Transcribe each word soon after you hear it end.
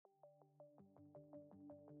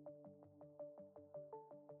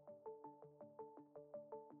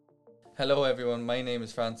Hello everyone, my name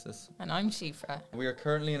is Francis. And I'm Síobhra. We are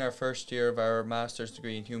currently in our first year of our Master's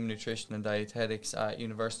degree in Human Nutrition and Dietetics at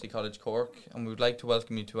University College Cork, and we would like to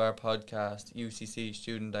welcome you to our podcast, UCC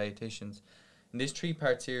Student Dietitians. In this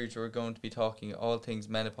three-part series, we're going to be talking all things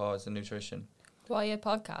menopause and nutrition. Why a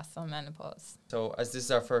podcast on menopause? So, as this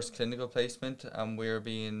is our first clinical placement, we're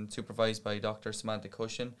being supervised by Dr. Samantha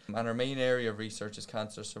Cushion, and our main area of research is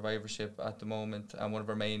cancer survivorship at the moment, and one of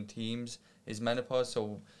our main themes is menopause.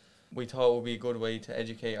 So we thought it would be a good way to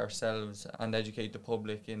educate ourselves and educate the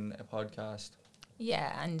public in a podcast.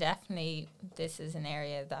 Yeah, and definitely this is an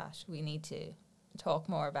area that we need to talk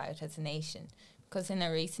more about as a nation, because in a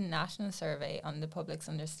recent national survey on the public's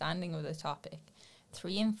understanding of the topic,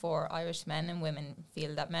 3 in 4 Irish men and women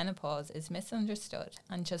feel that menopause is misunderstood,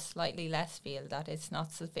 and just slightly less feel that it's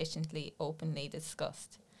not sufficiently openly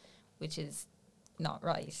discussed, which is not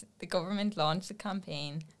right. The government launched a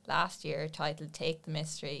campaign last year titled Take the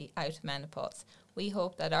Mystery Out of Menopause. We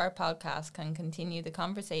hope that our podcast can continue the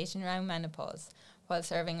conversation around menopause while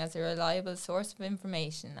serving as a reliable source of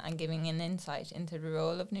information and giving an insight into the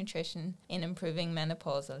role of nutrition in improving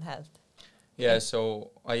menopausal health. Yeah,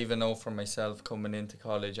 so I even know for myself coming into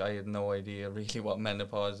college, I had no idea really what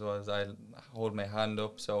menopause was. I hold my hand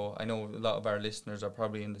up, so I know a lot of our listeners are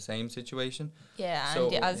probably in the same situation. Yeah,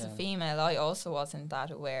 so, and as a female, I also wasn't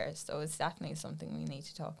that aware, so it's definitely something we need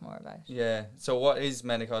to talk more about. Yeah, so what is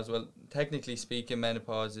menopause? Well, technically speaking,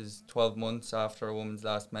 menopause is 12 months after a woman's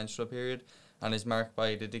last menstrual period and is marked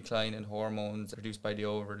by the decline in hormones produced by the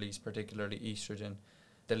ovaries, particularly estrogen.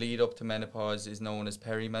 The lead up to menopause is known as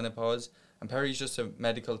perimenopause, and peri is just a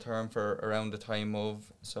medical term for around the time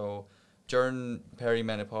of. So during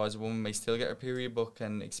perimenopause, a woman may still get her period but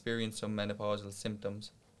can experience some menopausal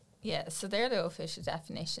symptoms. Yeah, so they're the official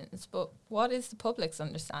definitions, but what is the public's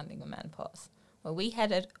understanding of menopause? Well, we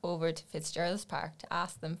headed over to Fitzgerald's Park to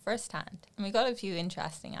ask them firsthand, and we got a few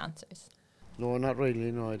interesting answers. No, not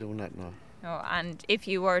really, no, I do not, no. Oh, and if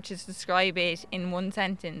you were to describe it in one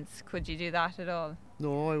sentence, could you do that at all?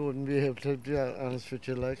 No, I wouldn't be able to be honest with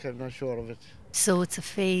you, like, I'm not sure of it. So it's a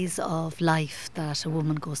phase of life that a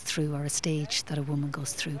woman goes through, or a stage that a woman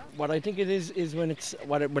goes through. What I think it is when it's,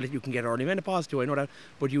 well, you can get early menopause too, I know that,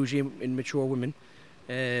 but usually in mature women,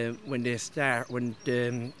 when their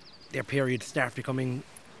periods start becoming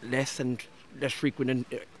less and less frequent and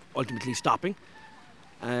ultimately stopping,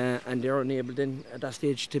 and they're unable then at that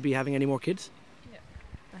stage to be having any more kids.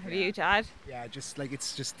 Have you to add? Yeah, just like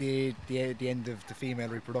it's just the end of the female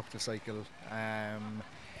reproductive cycle,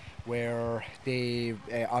 where the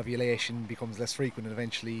ovulation becomes less frequent and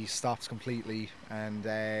eventually stops completely, and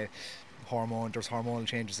there's hormonal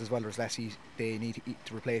changes as well. There's less they need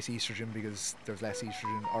to replace estrogen because there's less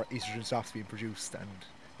estrogen, or estrogen stops being produced, and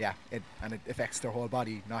yeah, it affects their whole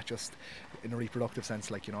body, not just in a reproductive sense,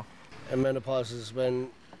 like, you know. And menopause is when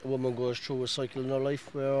a woman goes through a cycle in her life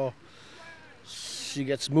where she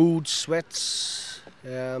gets mood, sweats.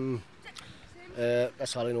 That's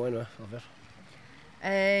all I know anyway of it.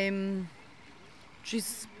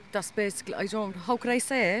 That's basically, how could I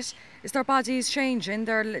say it? Is their bodies changing?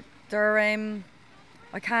 They're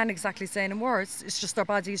I can't exactly say it in words. It's just their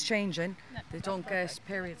bodies changing. They don't get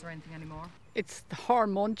periods or anything anymore. It's the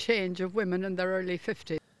hormone change of women in their early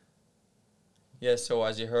 50s. Yeah, so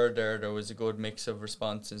as you heard there was a good mix of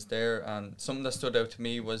responses there, and something that stood out to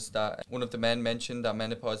me was that one of the men mentioned that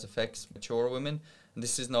menopause affects mature women, and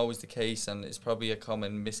this isn't always the case, and it's probably a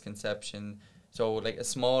common misconception. So like a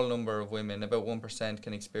small number of women, about 1%,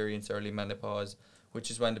 can experience early menopause, which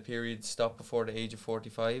is when the periods stop before the age of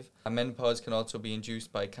 45. And menopause can also be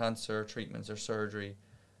induced by cancer, treatments or surgery.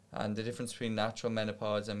 And the difference between natural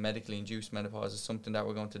menopause and medically induced menopause is something that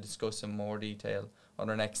we're going to discuss in more detail on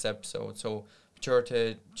our next episode. So be sure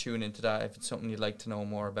to tune into that if it's something you'd like to know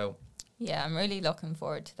more about. Yeah, I'm really looking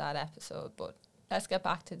forward to that episode, but let's get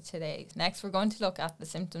back to today. Next, we're going to look at the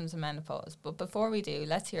symptoms of menopause. But before we do,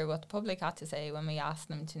 let's hear what the public had to say when we asked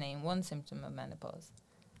them to name one symptom of menopause.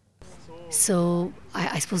 So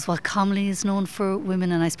I suppose what commonly is known for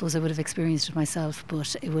women, and I suppose I would have experienced it myself,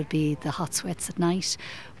 but it would be the hot sweats at night.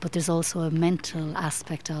 But there's also a mental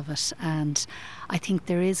aspect of it, and I think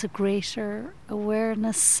there is a greater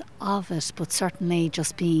awareness of it, but certainly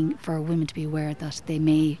just being for women to be aware that they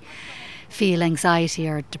may feel anxiety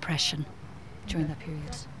or depression during that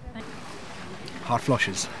period. Hot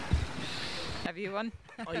flushes. Have you one?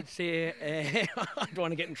 I'd say, I don't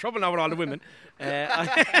want to get in trouble now with all the women.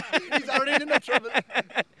 He's already in enough trouble.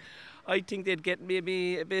 I think they'd get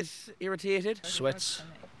maybe a bit irritated. Sweats,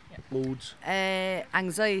 moods.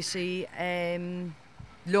 Anxiety,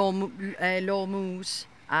 low mood,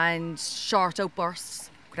 and short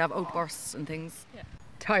outbursts. Could have outbursts and things.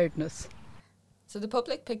 tiredness. So the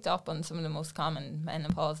public picked up on some of the most common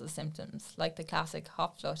menopausal symptoms, like the classic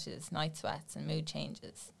hot flushes, night sweats and mood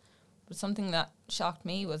changes. But something that shocked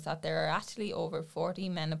me was that there are actually over 40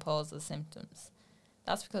 menopausal symptoms.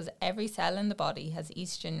 That's because every cell in the body has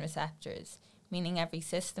estrogen receptors, meaning every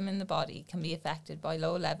system in the body can be affected by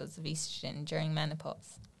low levels of estrogen during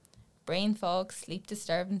menopause. Brain fog, sleep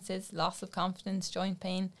disturbances, loss of confidence, joint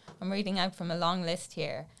pain. I'm reading out from a long list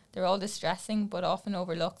here. They're all distressing but often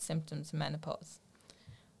overlooked symptoms of menopause.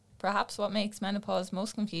 Perhaps what makes menopause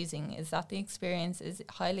most confusing is that the experience is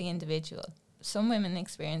highly individual. Some women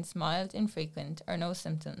experience mild, infrequent or no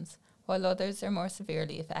symptoms, while others are more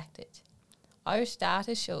severely affected. Irish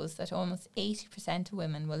data shows that almost 80% of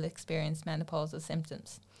women will experience menopausal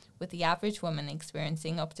symptoms, with the average woman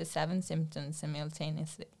experiencing up to 7 symptoms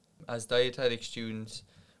simultaneously. As dietetic students,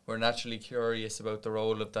 we're naturally curious about the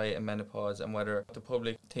role of diet in menopause and whether the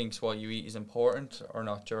public thinks what you eat is important or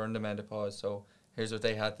not during the menopause. So here's what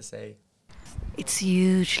they had to say. It's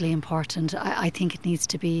hugely important. I think it needs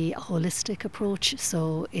to be a holistic approach.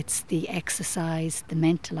 So it's the exercise, the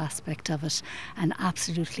mental aspect of it, and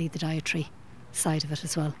absolutely the dietary side of it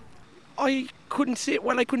as well. I couldn't say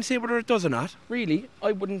whether it does or not. Really,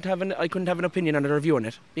 I couldn't have an opinion on it or review on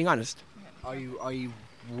it. Being honest, I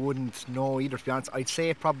wouldn't know either, to be honest. I'd say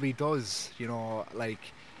it probably does,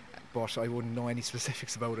 but I wouldn't know any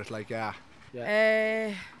specifics about it.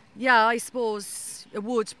 Yeah, I suppose it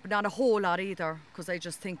would, but not a whole lot either, because I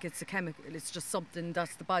just think it's a chemical. It's just something that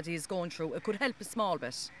the body is going through. It could help a small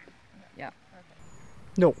bit. Yeah.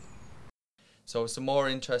 no. So some more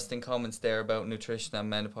interesting comments there about nutrition and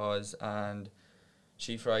menopause. And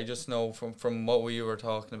Síobhra, I just know from what we were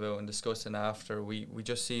talking about and discussing after, we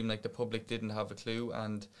just seemed like the public didn't have a clue,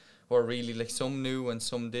 and were really like some knew and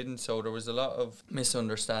some didn't. So there was a lot of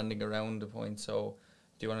misunderstanding around the point. So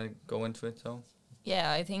do you want to go into it though?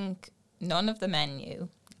 Yeah, I think none of the men knew.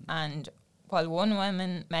 And while one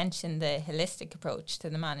woman mentioned the holistic approach to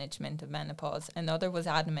the management of menopause, another was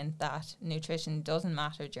adamant that nutrition doesn't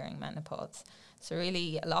matter during menopause. So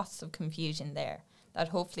really lots of confusion there that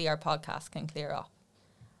hopefully our podcast can clear up.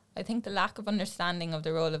 I think the lack of understanding of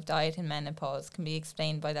the role of diet in menopause can be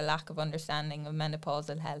explained by the lack of understanding of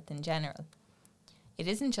menopausal health in general. It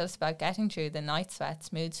isn't just about getting through the night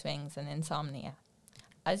sweats, mood swings and insomnia.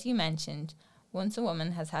 As you mentioned, once a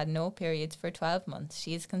woman has had no periods for 12 months,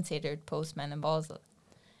 she is considered postmenopausal.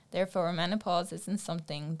 Therefore, menopause isn't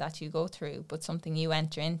something that you go through, but something you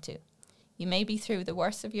enter into. You may be through the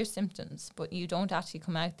worst of your symptoms, but you don't actually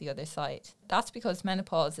come out the other side. That's because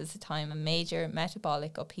menopause is a time of major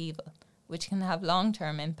metabolic upheaval, which can have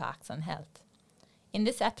long-term impacts on health. In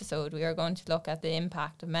this episode, we are going to look at the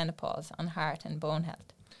impact of menopause on heart and bone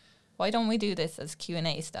health. Why don't we do this as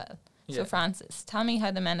Q&A style? So Francis, tell me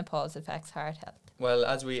how the menopause affects heart health. Well,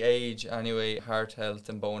 as we age anyway, heart health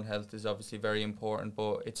and bone health is obviously very important,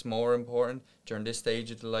 but it's more important during this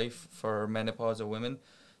stage of the life for menopausal women.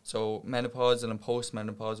 So menopausal and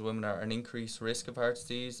postmenopausal women are an increased risk of heart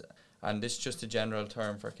disease, and this is just a general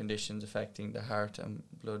term for conditions affecting the heart and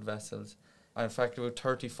blood vessels. And in fact, about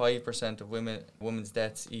 35% of women's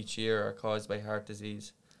deaths each year are caused by heart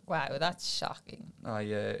disease. Wow, that's shocking.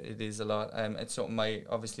 Yeah, it is a lot. It's something I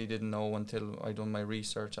obviously didn't know until I done my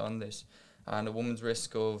research on this. And a woman's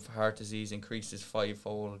risk of heart disease increases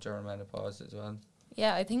 5-fold during menopause as well.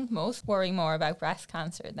 Yeah, I think most worry more about breast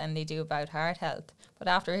cancer than they do about heart health. But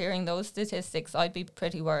after hearing those statistics, I'd be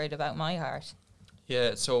pretty worried about my heart.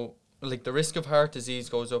 Yeah, so like the risk of heart disease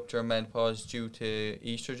goes up during menopause due to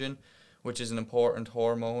estrogen, which is an important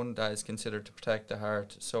hormone that is considered to protect the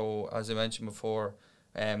heart. So as I mentioned before,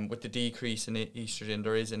 with the decrease in estrogen,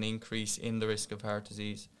 there is an increase in the risk of heart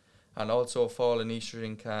disease. And also a fall in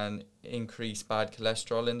estrogen can increase bad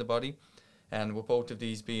cholesterol in the body, and with both of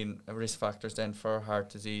these being risk factors then for heart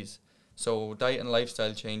disease. So diet and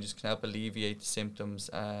lifestyle changes can help alleviate the symptoms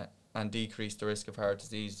and decrease the risk of heart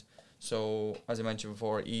disease. So as I mentioned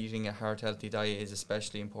before, eating a heart healthy diet is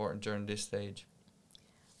especially important during this stage.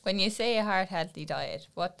 When you say a heart healthy diet,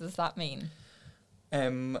 what does that mean?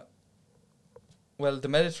 Well, the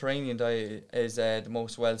Mediterranean diet is the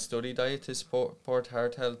most well-studied diet to support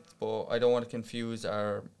heart health, but I don't want to confuse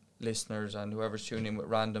our listeners and whoever's tuning in with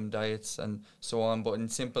random diets and so on. But in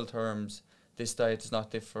simple terms, this diet does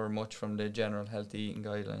not differ much from the general healthy eating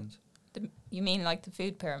guidelines. You mean like the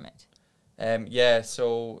food pyramid?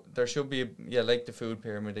 So there should be, like the food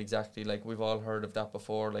pyramid, exactly. Like we've all heard of that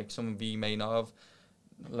before. Like some of you may not have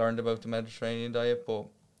learned about the Mediterranean diet, but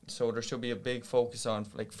so there should be a big focus on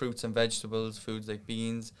like fruits and vegetables, foods like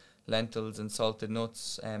beans, lentils and salted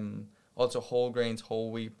nuts, also whole grains,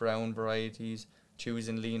 whole wheat, brown varieties,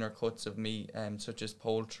 choosing leaner cuts of meat, such as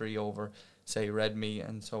poultry over, say, red meat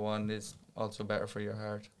and so on, is also better for your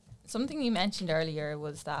heart. Something you mentioned earlier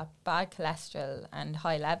was that bad cholesterol and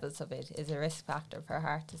high levels of it is a risk factor for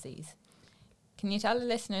heart disease. Can you tell the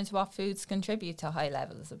listeners what foods contribute to high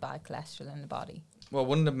levels of bad cholesterol in the body? Well,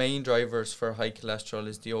 one of the main drivers for high cholesterol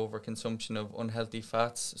is the overconsumption of unhealthy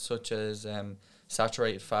fats, such as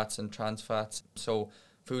saturated fats and trans fats. So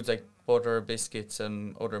foods like butter, biscuits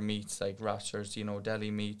and other meats like rashers,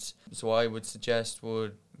 deli meats. So what I would suggest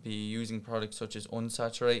would be using products such as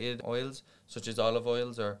unsaturated oils, such as olive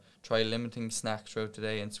oils, or try limiting snacks throughout the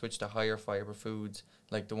day and switch to higher fibre foods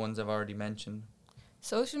like the ones I've already mentioned.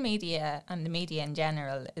 Social media and the media in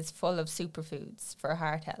general is full of superfoods for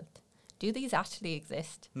heart health. Do these actually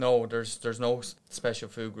exist? No, there's no special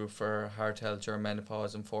food group for heart health during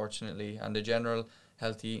menopause, unfortunately, and the general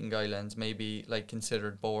healthy eating guidelines may be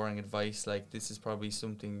considered boring advice, like this is probably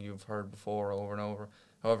something you've heard before over and over.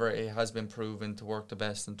 However, it has been proven to work the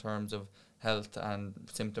best in terms of health and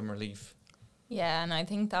symptom relief. Yeah, and I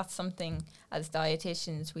think that's something as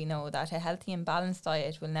dietitians we know that a healthy and balanced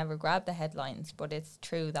diet will never grab the headlines, but it's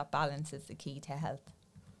true that balance is the key to health.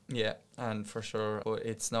 Yeah, and for sure, but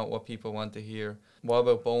it's not what people want to hear. What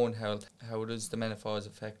about bone health? How does the menopause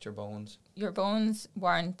affect your bones? Your bones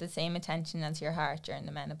warrant the same attention as your heart during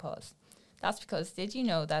the menopause. That's because, did you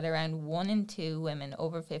know that around 1 in 2 women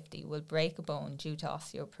over 50 will break a bone due to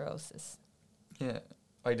osteoporosis? Yeah,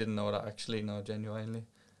 I didn't know that actually, no, genuinely.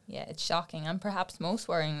 Yeah, it's shocking, and perhaps most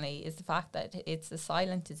worryingly is the fact that it's a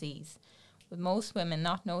silent disease, with most women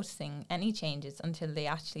not noticing any changes until they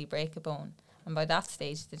actually break a bone, and by that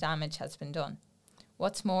stage the damage has been done.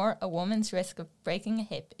 What's more, a woman's risk of breaking a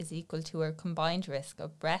hip is equal to her combined risk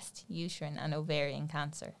of breast, uterine and ovarian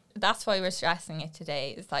cancer. That's why we're stressing it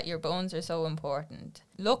today, is that your bones are so important.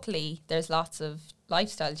 Luckily, there's lots of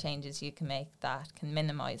lifestyle changes you can make that can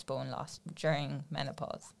minimise bone loss during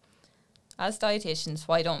menopause. As dietitians,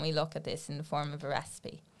 why don't we look at this in the form of a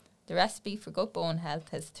recipe? The recipe for good bone health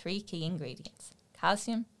has 3 key ingredients: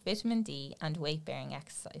 calcium, vitamin D and weight-bearing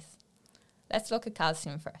exercise. Let's look at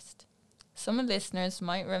calcium first. Some listeners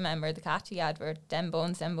might remember the catchy advert, them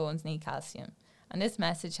bones need calcium, and this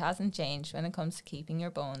message hasn't changed when it comes to keeping your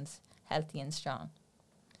bones healthy and strong.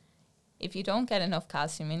 If you don't get enough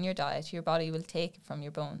calcium in your diet, your body will take it from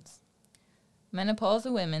your bones.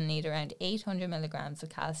 Menopausal women need around 800 milligrams of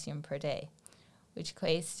calcium per day, which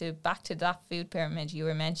equates to, back to that food pyramid you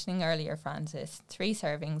were mentioning earlier, Francis, 3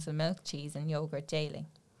 servings of milk, cheese and yogurt daily.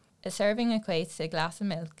 A serving equates to a glass of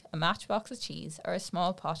milk, a matchbox of cheese or a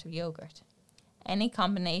small pot of yogurt. Any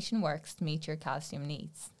combination works to meet your calcium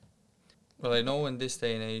needs. Well, I know in this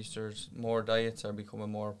day and age there's more diets are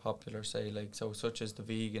becoming more popular, such as the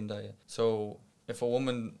vegan diet. So if a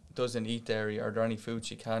woman doesn't eat dairy, are there any foods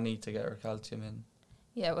she can eat to get her calcium in?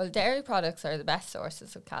 Yeah, well, dairy products are the best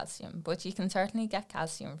sources of calcium, but you can certainly get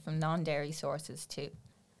calcium from non-dairy sources too.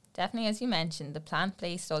 Definitely, as you mentioned, the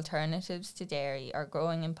plant-based alternatives to dairy are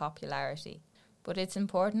growing in popularity. But it's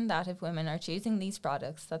important that if women are choosing these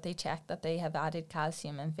products, that they check that they have added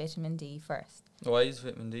calcium and vitamin D first. Why is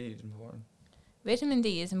vitamin D important? Vitamin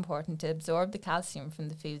D is important to absorb the calcium from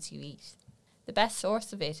the foods you eat. The best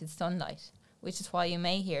source of it is sunlight, which is why you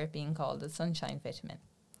may hear it being called the sunshine vitamin.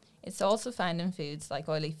 It's also found in foods like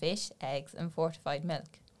oily fish, eggs and fortified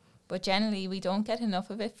milk. But generally we don't get enough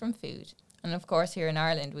of it from food. And of course here in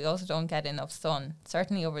Ireland we also don't get enough sun,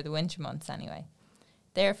 certainly over the winter months anyway.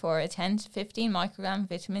 Therefore, a 10 to 15 microgram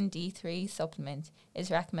vitamin D3 supplement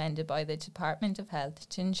is recommended by the Department of Health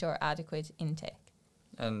to ensure adequate intake.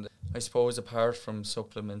 And I suppose apart from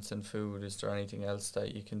supplements and food, is there anything else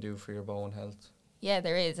that you can do for your bone health? Yeah,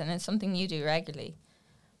 there is, and it's something you do regularly.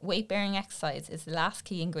 Weight-bearing exercise is the last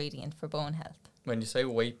key ingredient for bone health. When you say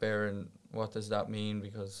weight-bearing, what does that mean?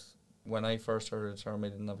 Because when I first heard the term, I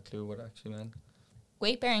didn't have a clue what it actually meant.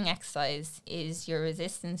 Weight-bearing exercise is your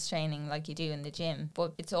resistance training like you do in the gym,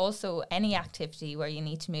 but it's also any activity where you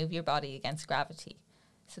need to move your body against gravity.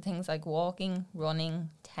 So things like walking, running,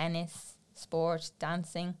 tennis, sport,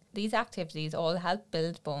 dancing. These activities all help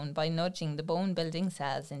build bone by nudging the bone-building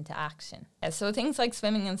cells into action. So things like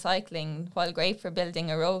swimming and cycling, while great for building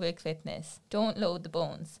aerobic fitness, don't load the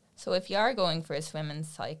bones. So if you are going for a swim and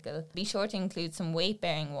cycle, be sure to include some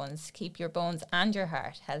weight-bearing ones to keep your bones and your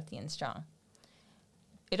heart healthy and strong.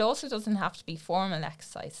 It also doesn't have to be formal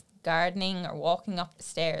exercise. Gardening or walking up the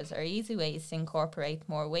stairs are easy ways to incorporate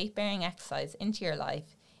more weight-bearing exercise into your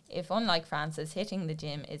life if, unlike Francis, hitting the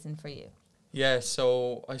gym isn't for you. Yeah,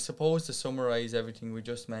 so I suppose to summarise everything we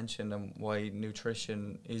just mentioned and why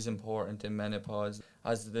nutrition is important in menopause,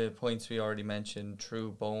 as the points we already mentioned,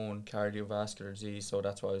 through bone, cardiovascular disease, so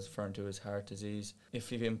that's what I was referring to as heart disease.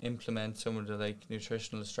 If you implement some of the like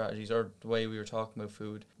nutritional strategies or the way we were talking about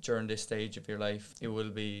food during this stage of your life, it will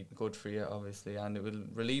be good for you, obviously, and it will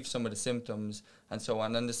relieve some of the symptoms and so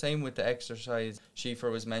on. And the same with the exercise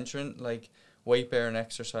Síobhra was mentioning, like weight bearing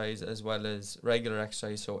exercise as well as regular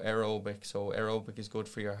exercise, so aerobic. So aerobic is good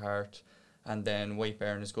for your heart, and then weight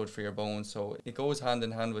bearing is good for your bones. So it goes hand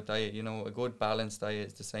in hand with diet. You know, a good balanced diet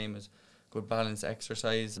is the same as good balanced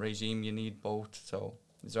exercise regime. You need both. So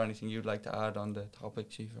is there anything you'd like to add on the topic,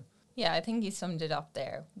 Síobhra? Yeah, I think you summed it up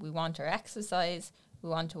there. We want our exercise, we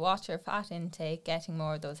want to watch our fat intake, getting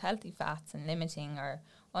more of those healthy fats and limiting our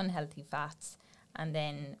unhealthy fats. And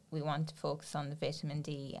then we want to focus on the vitamin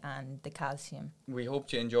D and the calcium. We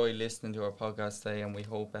hope you enjoy listening to our podcast today, and we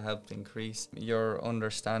hope it helped increase your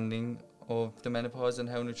understanding of the menopause and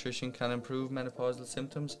how nutrition can improve menopausal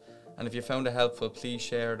symptoms. And if you found it helpful, please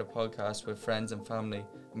share the podcast with friends and family,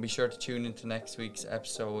 and be sure to tune into next week's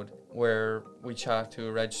episode where we chat to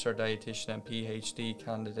a registered dietitian and PhD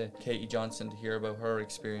candidate Katie Johnson to hear about her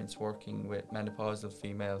experience working with menopausal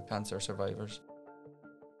female cancer survivors.